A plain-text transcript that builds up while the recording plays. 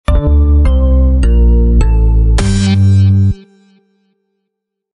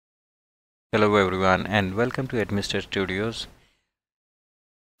everyone, and welcome to Administrator Studios.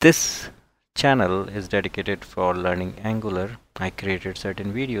 This channel is dedicated for learning Angular. I created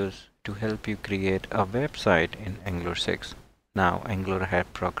certain videos to help you create a website in Angular 6. Now Angular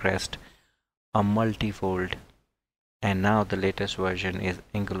had progressed a multifold, and now the latest version is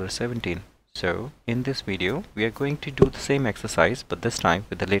Angular 17. So in this video we are going to do the same exercise, but this time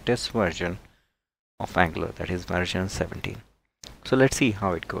with the latest version of Angular, that is version 17. So let's see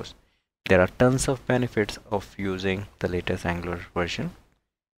how it goes. There are tons of benefits of using the latest Angular version.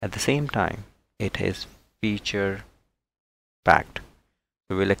 At the same time, it is feature packed.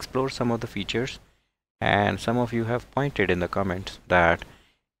 We will explore some of the features, and some of you have pointed in the comments that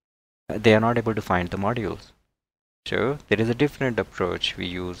they are not able to find the modules. So there is a different approach we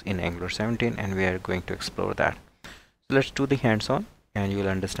use in Angular 17, and we are going to explore that. So let's do the hands-on and you will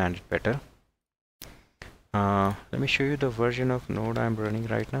understand it better. Let me show you the version of Node I'm running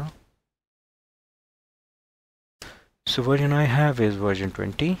right now. So version I have is version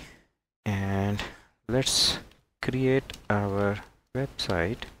 20, and let's create our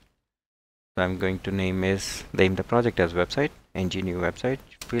website. So I'm going to name the project as website, ng new website.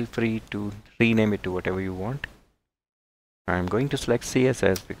 Feel free to rename it to whatever you want. I'm going to select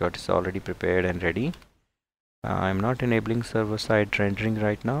CSS because it's already prepared and ready. I'm not enabling server-side rendering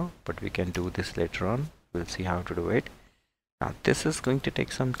right now, but we can do this later on. We'll see how to do it. Now this is going to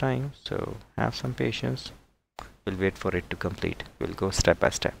take some time, so have some patience. We'll wait for it to complete. We'll go step by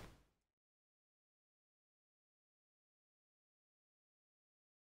step.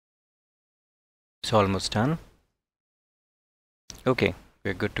 It's almost done. Okay,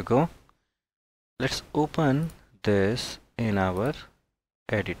 we're good to go. Let's open this in our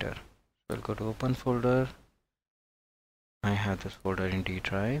editor. We'll go to open folder. I have this folder in D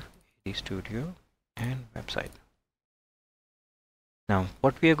drive, AD Studio, and website. Now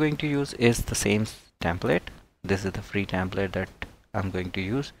what we are going to use is the same template. This is the free template that I'm going to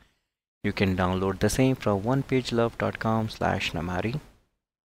use. You can download the same from onepagelove.com/namari.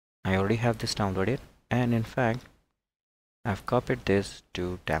 I already have this downloaded, and in fact I've copied this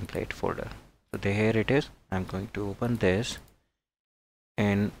to template folder. So here it is. I'm going to open this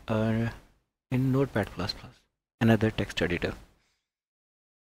in Notepad++, another text editor.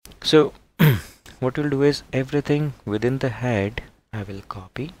 So what we'll do is everything within the head I will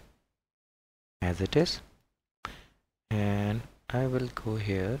copy as it is, and I will go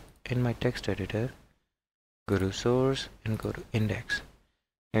here in my text editor, go to source and go to index,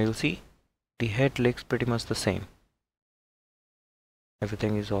 and you'll see the head looks pretty much the same.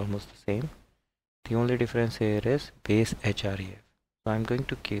 Everything is almost the same. The only difference here is base href. So I'm going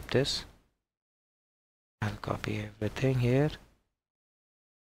to keep this. I'll copy everything here.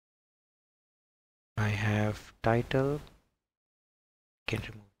 I have title. Can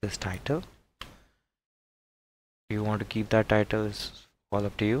remove this title. If you want to keep that title, is all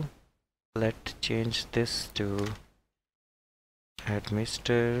up to you. Let's change this to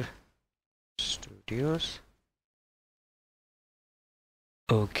Administrator Studios.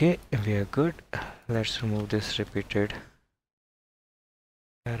 Okay, we are good. Let's remove this repeated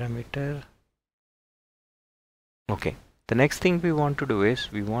parameter. Okay, the next thing we want to do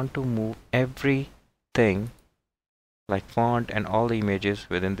is we want to move everything like font and all the images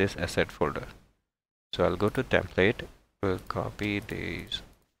within this asset folder. So I'll go to template, we'll copy these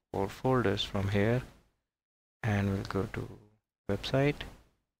 4 folders from here, and we'll go to website,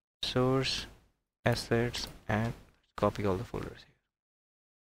 source, assets, and copy all the folders here.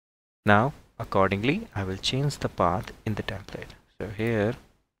 Now accordingly I will change the path in the template. So here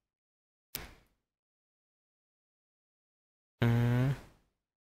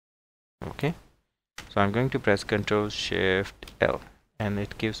okay, so I'm going to press Ctrl+Shift+L, and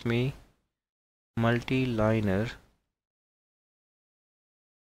it gives me multi-liner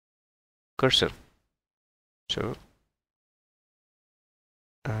cursor. So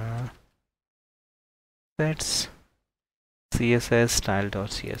that's CSS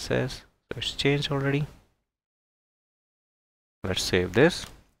style.css. So it's changed already. Let's save this.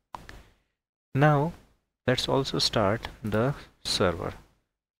 Now let's also start the server.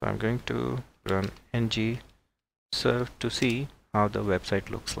 So I'm going to run ng serve to see how the website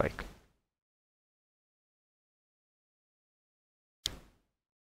looks like.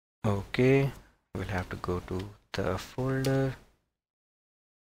 Okay, we'll have to go to the folder.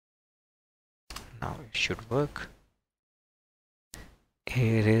 Now it should work.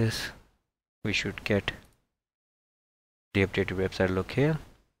 Here is, we should get the updated website look here.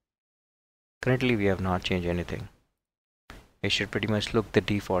 Currently we have not changed anything. It should pretty much look the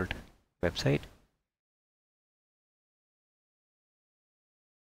default website.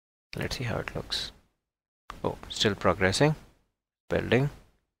 Let's see how it looks. Oh, still progressing, building.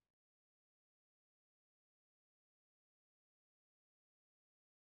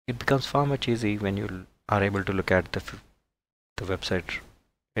 It becomes far much easy when you are able to look at the website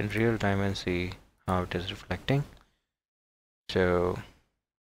in real time and see how it is reflecting. So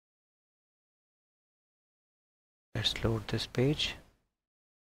let's load this page.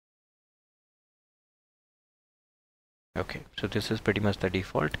 Okay, so this is pretty much the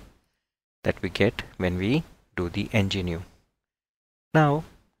default that we get when we do the ng-new. Now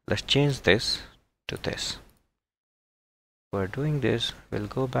let's change this to this. For doing this, we'll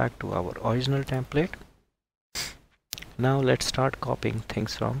go back to our original template. Now let's start copying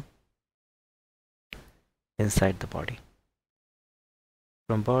things from inside the body.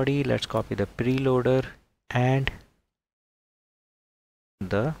 From body, let's copy the preloader and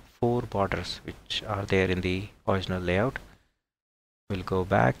the 4 borders which are there in the original layout. We'll go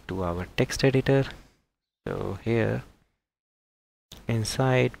back to our text editor. So here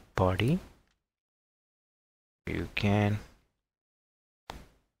inside body, you can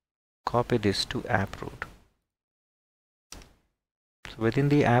copy this to app root. So within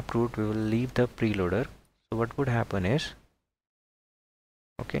the app root, we will leave the preloader. So what would happen is,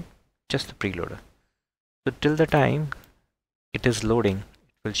 okay, just the preloader. So till the time it is loading,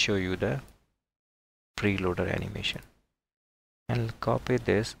 it will show you the preloader animation. And copy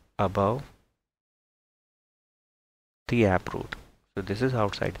this above the app root. So this is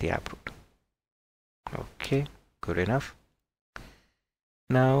outside the app root. Okay, good enough.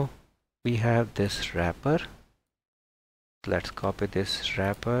 Now we have this wrapper. Let's copy this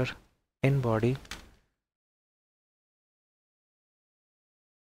wrapper in body.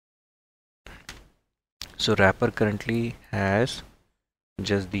 So wrapper currently has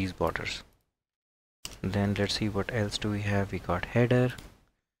just these borders. Then let's see what else do we have. We got header,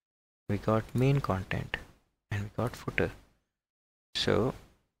 we got main content, and we got footer. So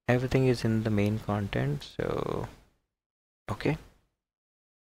everything is in the main content. So okay,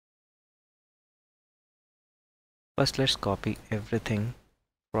 first let's copy everything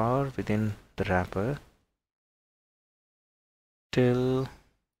for within the wrapper till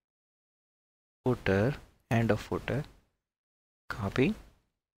footer, end of footer, copy,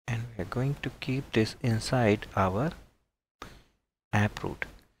 and we are going to keep this inside our app root.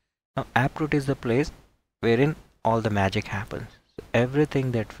 Now app root is the place wherein all the magic happens. So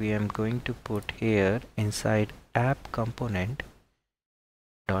everything that we am going to put here inside app component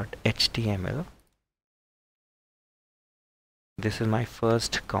 .html, this is my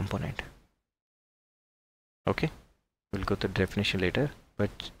first component. Okay, we'll go to the definition later,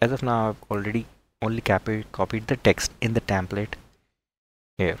 but as of now I've already only copied the text in the template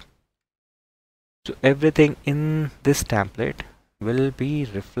here. So everything in this template will be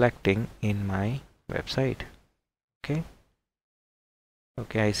reflecting in my website.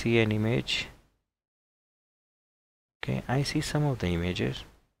 Okay, I see an image. Okay, I see some of the images,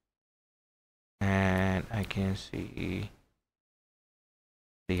 and I can see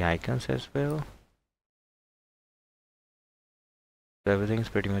the icons as well. So everything is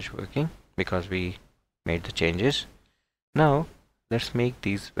pretty much working because we made the changes. Now let's make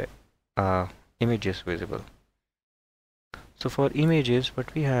these images visible. So for images,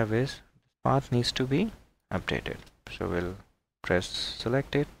 what we have is path needs to be updated. So we'll press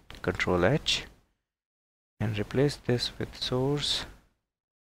select it, Control H, and replace this with source.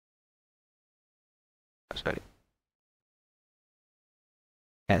 Sorry,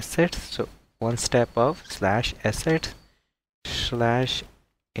 assets. So one step of /assets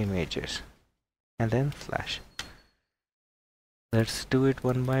 /images, and then /. Let's do it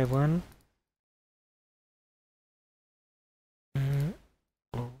one by one.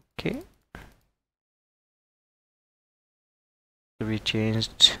 Okay, so we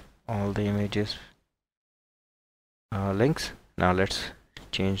changed all the images links. Now let's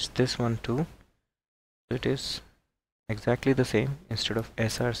change this one too. It is exactly the same. Instead of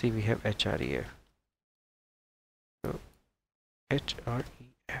src we have href. So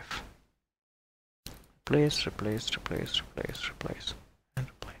href, replace, and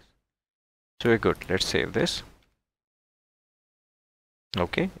replace. So we're good. Let's save this.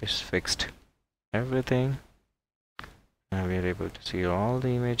 Okay, it's fixed everything. Now we are able to see all the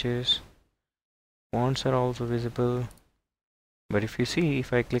images. Fonts are also visible. But if you see,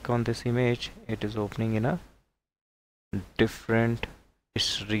 if I click on this image, it is opening in a different,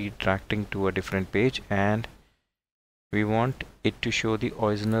 it's redirecting to a different page, and we want it to show the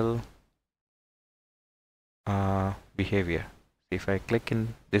original behavior. If I click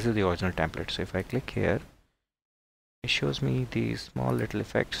in, this is the original template. So if I click here, it shows me these small little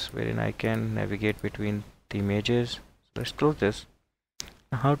effects wherein I can navigate between the images. So let's close this.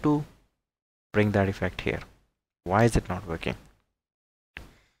 Now how to bring that effect here? Why is it not working?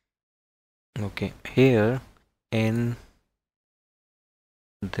 Okay, here in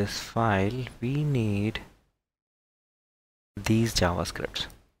this file we need these JavaScripts: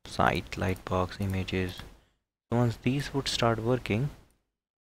 site, lightbox, images. Once these would start working,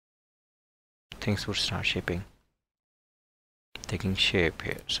 things would start taking shape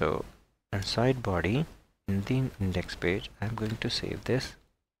here. So inside body, in the index page, I'm going to save this,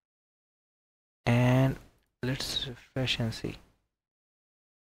 and let's refresh and see.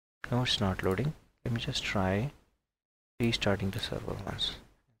 No, it's not loading. Let me just try restarting the server once.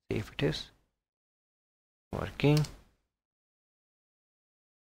 See if it is working.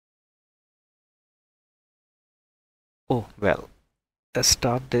 Oh well, let's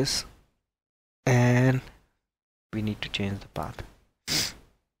stop this, and we need to change the path.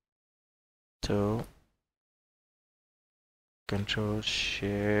 So Control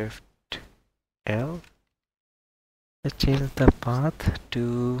Shift L. Let's change the path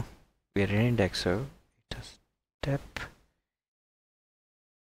to, we're an indexer. It's a step.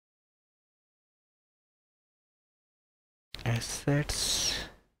 Assets.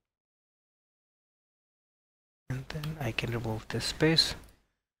 And then I can remove this space.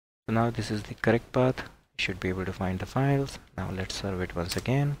 So now this is the correct path. You should be able to find the files. Now let's serve it once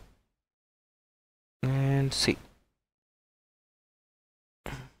again and see.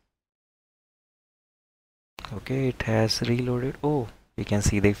 Okay, it has reloaded. Oh, we can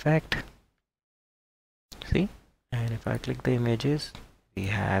see the effect. See? And if I click the images, we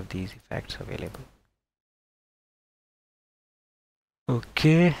have these effects available.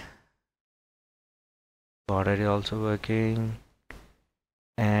 Okay. Border is also working,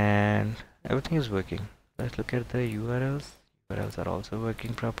 and everything is working. Let's look at the URLs. URLs are also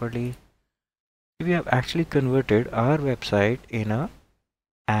working properly. We have actually converted our website in a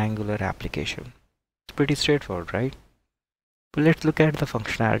Angular application. It's pretty straightforward, right? But let's look at the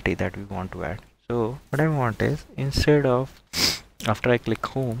functionality that we want to add. So what I want is, instead of, after I click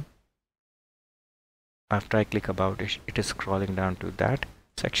home, after I click about it, it is scrolling down to that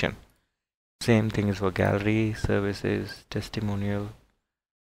section. Same thing is for gallery, services, testimonial.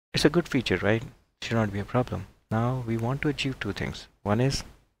 It's a good feature, right? Should not be a problem. Now we want to achieve two things. One is,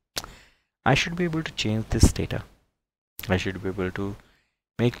 I should be able to change this data. I should be able to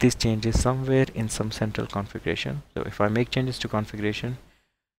make these changes somewhere in some central configuration. So if I make changes to configuration,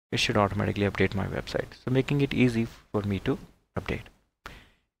 it should automatically update my website. So making it easy for me to update.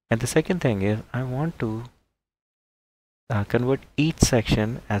 And the second thing is, I want to convert each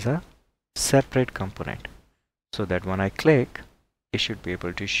section as a separate component, so that when I click, it should be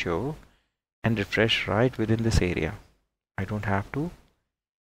able to show and refresh right within this area. I don't have to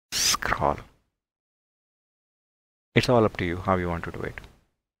scroll. It's all up to you how you want to do it.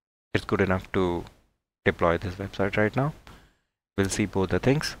 It's good enough to deploy this website right now. We'll see both the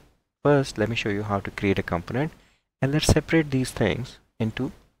things. First, let me show you how to create a component, and let's separate these things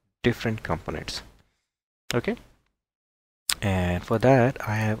into different components. Okay, and for that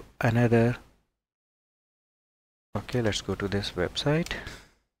I have another. Okay, let's go to this website,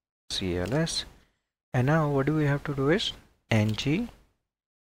 CLS, and now what do we have to do is ng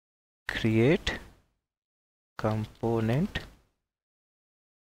create component,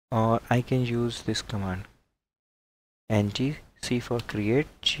 or I can use this command, ng c for create,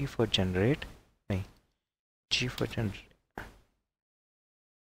 g for generate, g for generate,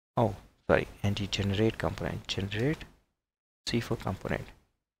 oh sorry, ng generate component, generate, c for component.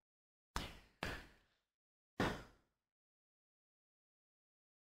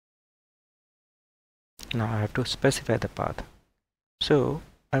 Now I have to specify the path. So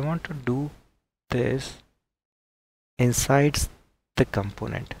I want to do this inside the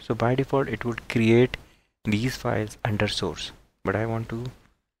component. So by default it would create these files under source, but I want to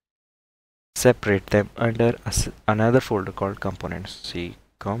separate them under another folder called components. See,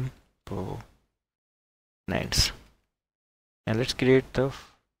 components, and let's create the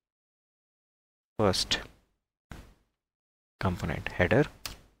first component, header.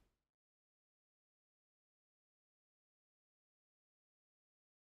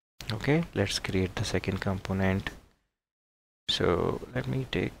 Okay, let's create the second component. So let me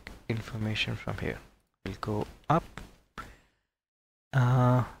take information from here. We'll go up.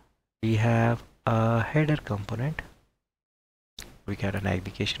 We have a header component. We got a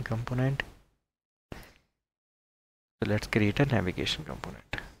navigation component. So let's create a navigation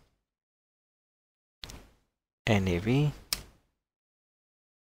component. nav.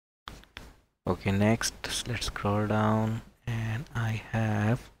 Okay, next let's scroll down and I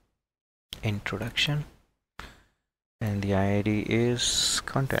have introduction and the ID is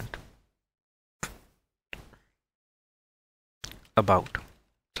content about.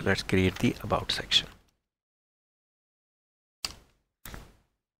 So let's create the about section.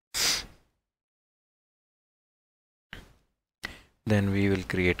 Then we will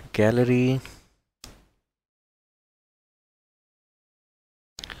create gallery.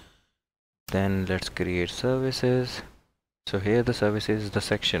 Then let's create services. So here the services is the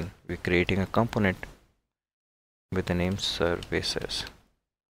section. We're creating a component with the name services.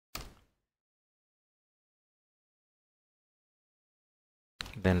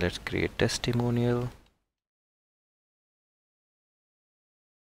 Then let's create testimonial.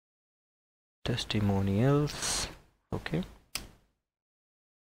 Testimonials. Okay.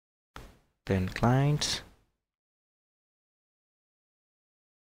 Then clients.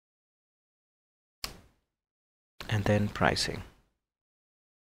 And then pricing.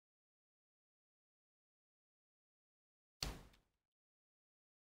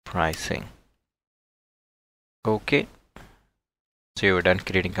 Pricing. Okay. So you're done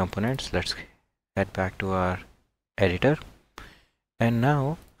creating components. Let's head back to our editor. And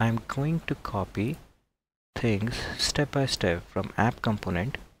now I'm going to copy things step by step from app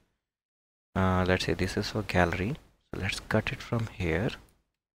component. Let's say this is for gallery. So let's cut it from here.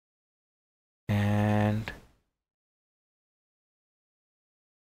 And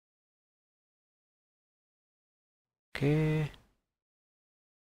okay,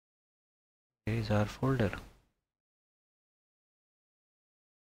 here is our folder.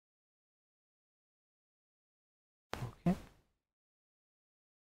 Okay,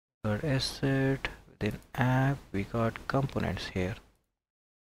 got asset within app, we got components here,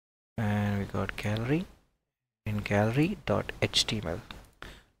 and we got gallery in gallery.html.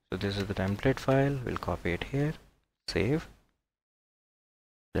 So this is the template file. We'll copy it here, save.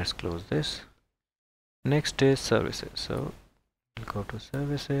 Let's close this. Next is services. So we'll go to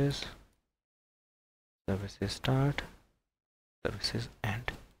services, services start, services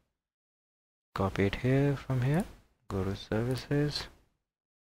end. Copy it here from here. Go to services,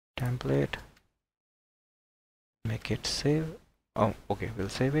 template, make it save. Oh, okay, we'll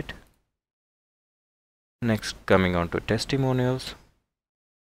save it. Next, coming on to testimonials.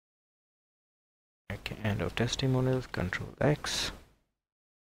 Okay, end of testimonials, Control X.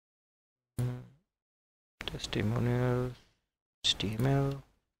 Testimonials, HTML,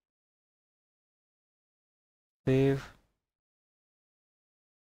 save.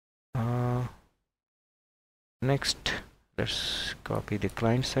 Next, let's copy the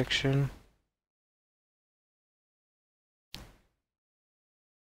client section.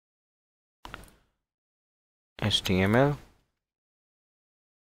 HTML,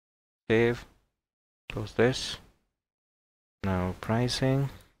 save, close this. Now pricing.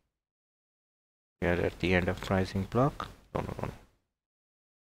 We are at the end of pricing block. No.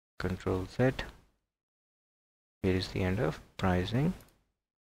 Control Z. Here is the end of pricing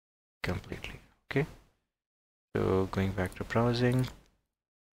completely. Okay. So going back to browsing.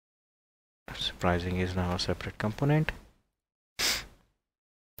 Pricing is now a separate component.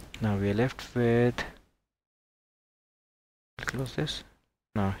 Now we are left with. Close this.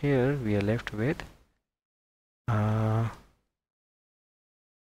 Now here we are left with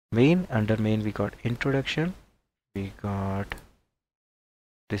main. Under main we got introduction, we got,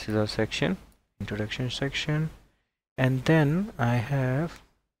 this is our section, introduction section, and then I have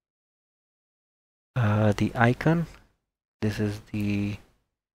the icon. This is the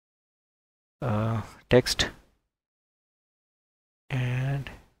text, and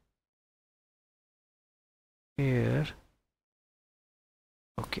here,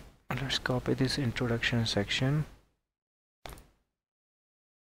 okay, let's copy this introduction section.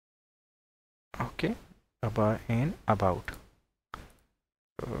 Okay, about.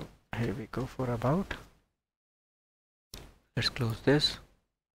 So here we go for about. Let's close this.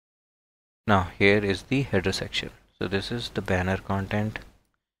 Now here is the header section. So this is the banner content,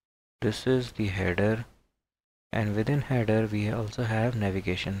 this is the header, and within header we also have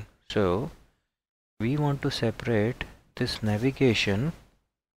navigation. So we want to separate this navigation.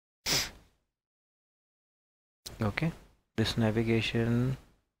 Okay, this navigation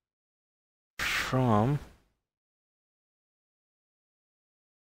from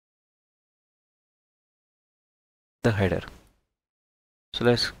the header. So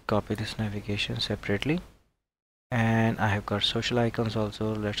let's copy this navigation separately, and I have got social icons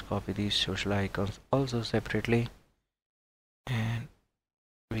also. Let's copy these social icons also separately, and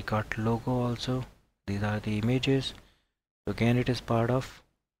we got logo also. These are the images. So again, it is part of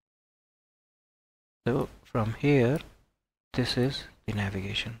So from here, this is the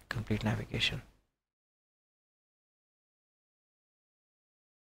navigation, complete navigation.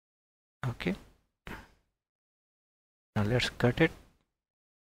 Okay, now let's cut it.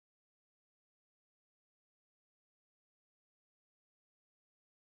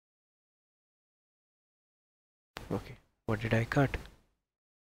 Okay, what did I cut?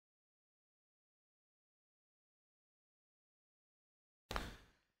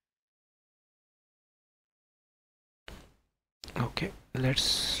 Okay,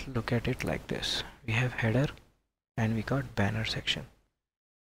 let's look at it like this. We have header and we got banner section.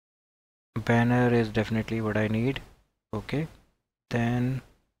 Banner is definitely what I need. Okay, then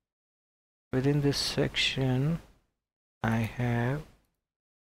within this section I have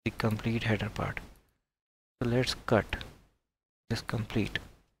the complete header part. So let's cut this complete.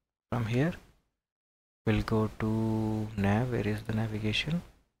 From here we'll go to nav. Where is the navigation?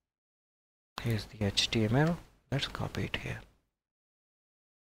 Here's the HTML. Let's copy it here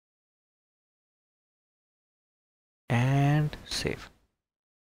and save.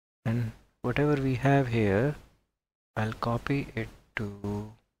 And whatever we have here, I'll copy it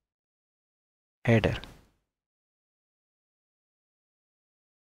to header.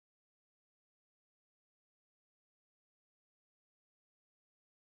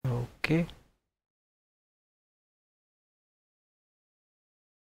 Okay,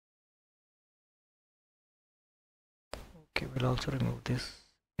 okay, we'll also remove this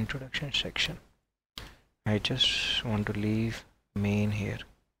introduction section. I just want to leave main here.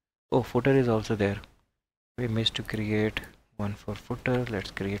 Oh, footer is also there. We missed to create one for footer. Let's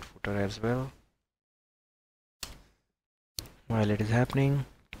create footer as well. While it is happening,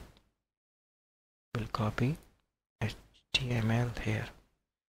 we'll copy HTML here.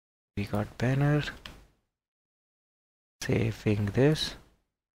 We got banner, saving this,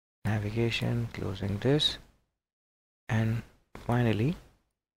 navigation, closing this, and finally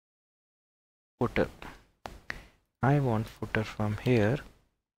footer. I want footer from here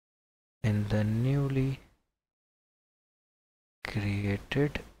in the newly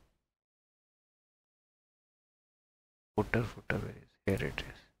created footer. Where is here? It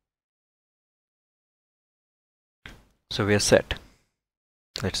is. So we are set.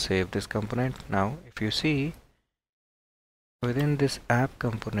 Let's save this component. Now if you see, within this app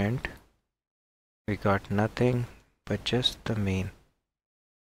component we got nothing but just the main.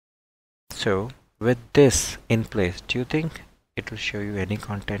 So with this in place, do you think it will show you any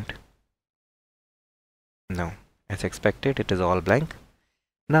content? No, as expected it is all blank.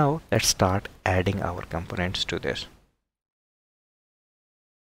 Now let's start adding our components to this.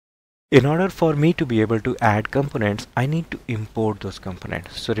 In order for me to be able to add components, I need to import those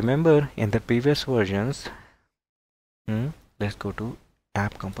components. So remember in the previous versions, let's go to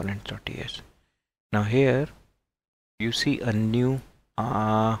app components.ts. Now here you see a new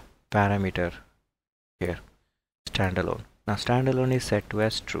parameter here, standalone. Now standalone is set to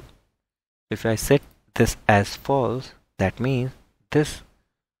as true. If I set this as false, that means this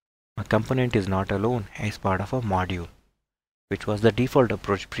component is not alone, as part of a module, which was the default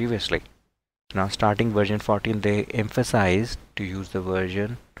approach previously. Now starting version 14, they emphasized to use the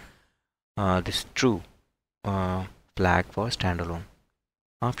version this true flag for standalone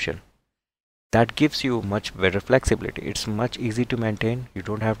option. That gives you much better flexibility. It's much easy to maintain. You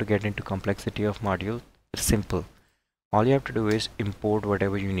don't have to get into complexity of modules. It's simple. All you have to do is import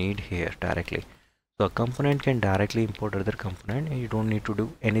whatever you need here directly. So a component can directly import other component and you don't need to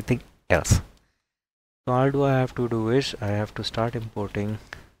do anything else. So all I have to do is I have to start importing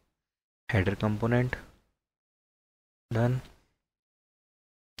header component. Done.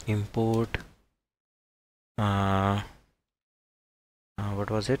 Import what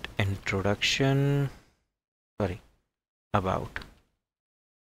was it? Introduction. Sorry, about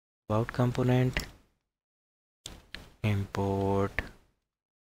component. Import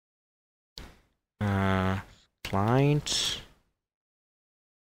clients.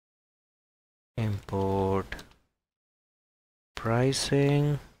 Import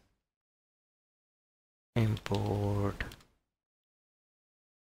pricing. Import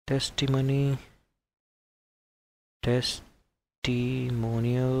testimonial.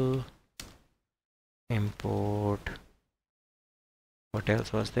 Import, what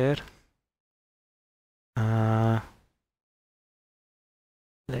else was there?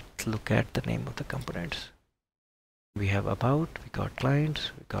 Let's look at the name of the components. We have about, we got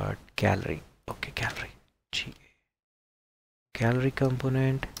clients, we got gallery. Okay, gallery. Gallery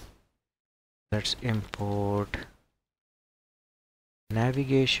component. Let's import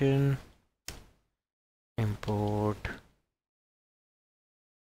navigation. Import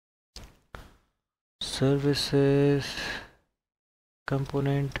services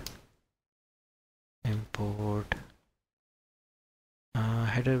component, import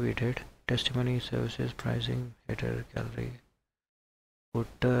header. We did testimony, services, pricing, header, gallery,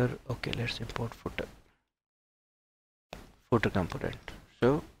 footer. Okay, let's import footer component.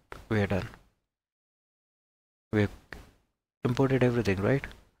 So we are done. We have imported everything, right?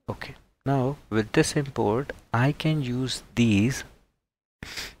 Okay, now with this import I can use these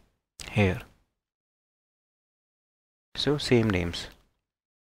here. So same names,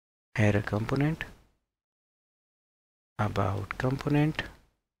 header component, about component.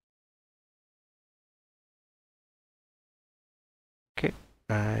 Okay,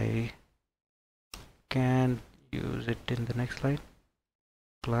 I can use it in the next line.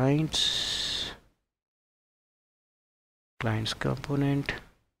 Clients component,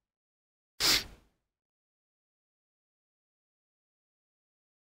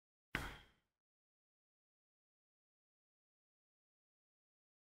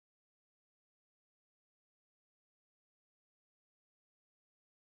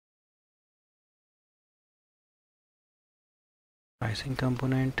 pricing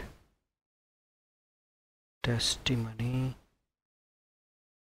component, testimony,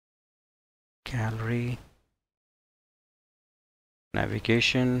 gallery,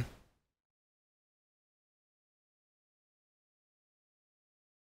 navigation,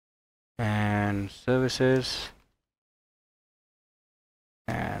 and services,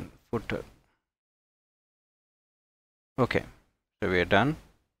 and footer. Okay, so we are done.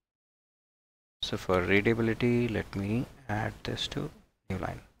 So for readability, let me add this to new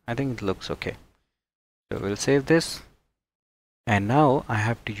line. I think it looks okay. So we'll save this, and now I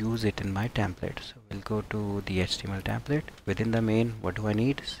have to use it in my template. So we'll go to the HTML template. Within the main, what do I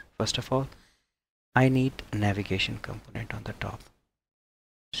need? First of all, I need a navigation component on the top.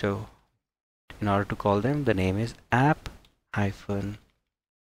 So in order to call them, the name is app-nav.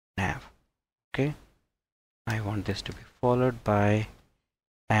 Okay, I want this to be followed by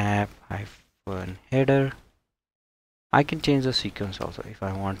app-header. I can change the sequence also. If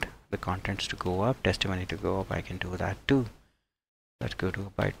I want the contents to go up, testimony to go up, I can do that too. Let's go to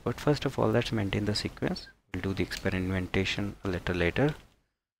a byte, but first of all, let's maintain the sequence. We'll do the experimentation a little later.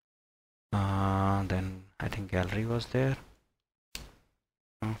 Then I think gallery was there.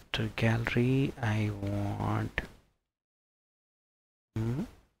 After gallery, I want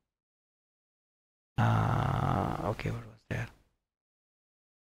okay, what was there?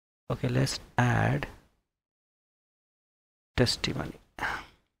 Okay, let's add testimony.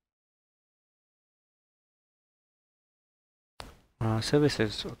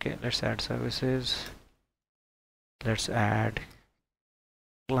 Services. Okay, let's add services. Let's add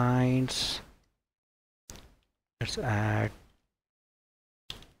clients. Let's add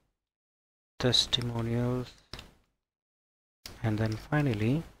testimonials, and then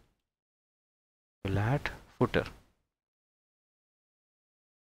finally we'll add footer.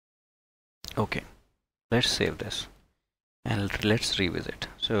 Okay, let's save this and let's revisit.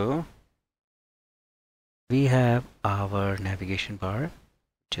 So we have our navigation bar,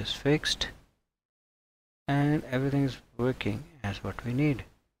 which is fixed, and everything is working as what we need.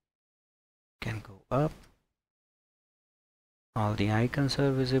 Can go up, all the icons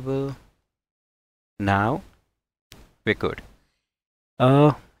are visible. Now we're good.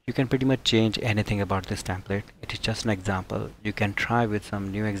 You can pretty much change anything about this template. It is just an example. You can try with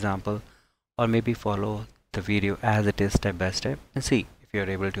some new example, or maybe follow the video as it is step by step and see if you are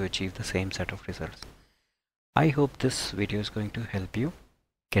able to achieve the same set of results. I hope this video is going to help you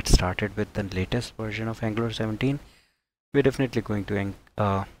get started with the latest version of Angular 17. We're definitely going to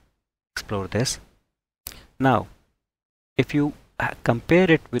explore this. Now, if you compare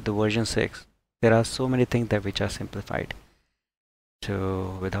it with the version 6, there are so many things that which are simplified.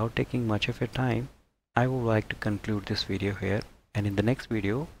 So without taking much of your time, I would like to conclude this video here, and in the next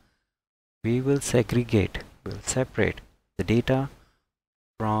video we will separate the data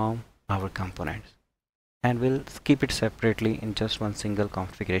from our components, and we'll keep it separately in just one single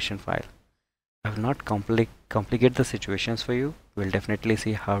configuration file. I will not complicate the situations for you. We'll definitely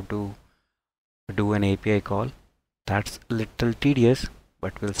see how to do an API call. That's a little tedious,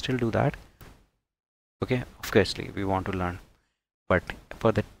 but we'll still do that. Okay, obviously we want to learn, but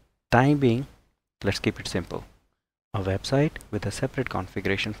for the time being, let's keep it simple. A website with a separate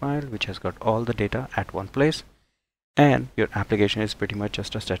configuration file which has got all the data at one place, and your application is pretty much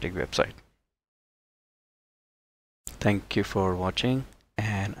just a static website. Thank you for watching,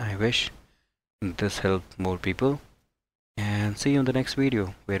 and I wish this helped more people, and see you in the next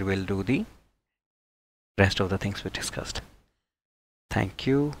video where we'll do the rest of the things we discussed. Thank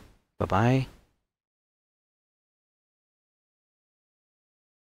you. Bye bye.